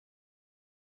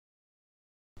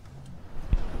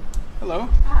Hello.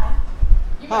 Hi.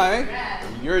 Hi.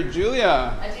 You're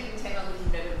Julia. I did intend on looking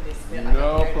better than this, but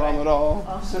No problem at all.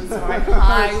 Oh, sorry.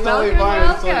 Hi. It's totally fine.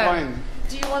 It's totally fine.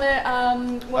 Do you want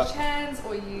to wash hands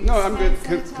or use No, I'm good.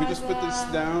 hand Can we just put this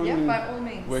sanitizer? down? Yeah, by all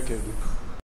means. Wicked.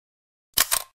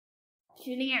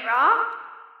 Shooting it raw?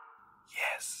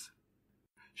 Yes.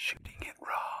 Shooting it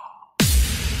raw.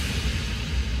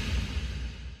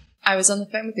 I was on the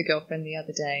phone with a girlfriend the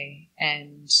other day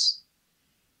and,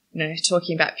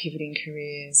 talking about pivoting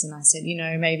careers. And I said,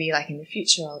 maybe like in the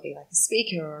future I'll be like a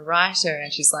speaker or a writer.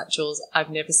 And she's like, Jules, I've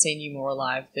never seen you more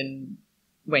alive than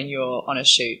when you're on a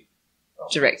shoot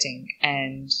directing.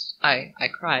 And I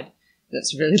cried.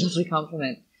 That's a really lovely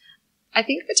compliment. I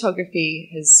think photography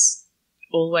has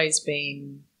always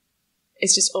been,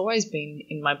 it's just always been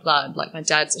in my blood. Like my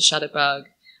dad's a shutterbug.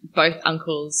 Both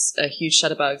uncles are huge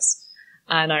shutterbugs.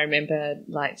 And I remember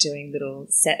like doing little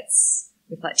sets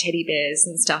with like teddy bears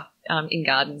and stuff in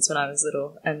gardens when I was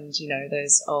little, and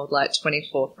those old like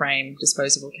 24 frame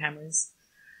disposable cameras.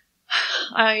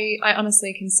 I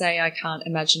honestly can say I can't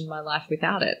imagine my life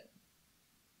without it.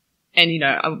 And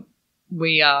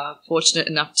we are fortunate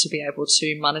enough to be able to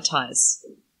monetize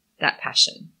that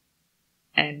passion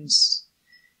and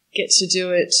get to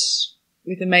do it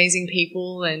with amazing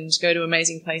people and go to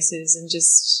amazing places and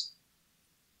just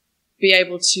be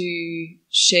able to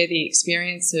share the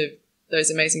experience of those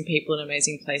amazing people and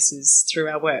amazing places through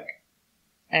our work.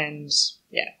 And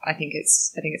yeah, I think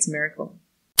it's a miracle.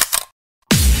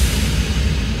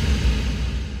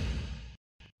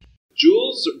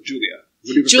 Jules or Julia?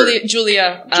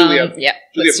 Julia. Julia. Yeah,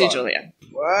 let's do Julia.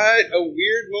 What a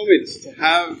weird moment to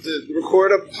have to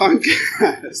record a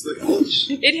podcast. Like, holy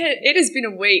shit. It has been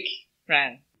a week,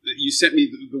 Fran. You sent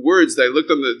me the words that I looked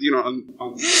on the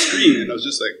on the screen, and I was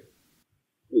just like,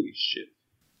 holy shit.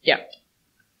 Yeah.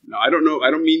 No, I don't know.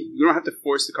 I don't mean, we don't have to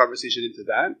force the conversation into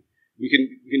that. We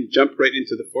can jump right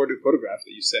into the photograph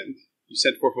that you sent. You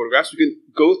sent 4 photographs. We can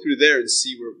go through there and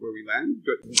see where we land.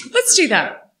 But let's do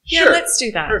that. Yeah, sure. Let's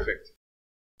do that. Perfect.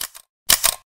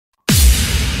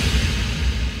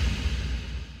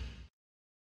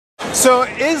 So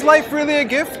is life really a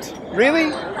gift?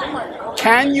 Really?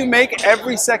 Can you make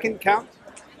every second count?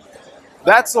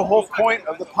 That's the whole point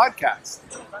of the podcast.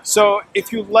 So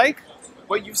if you like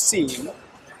what you've seen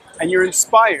and you're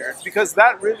inspired, because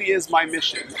that really is my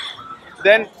mission,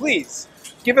 then please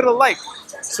give it a like,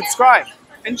 subscribe,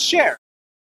 and share.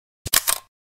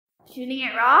 Shooting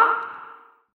it raw?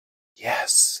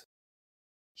 Yes,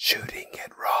 shooting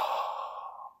it raw.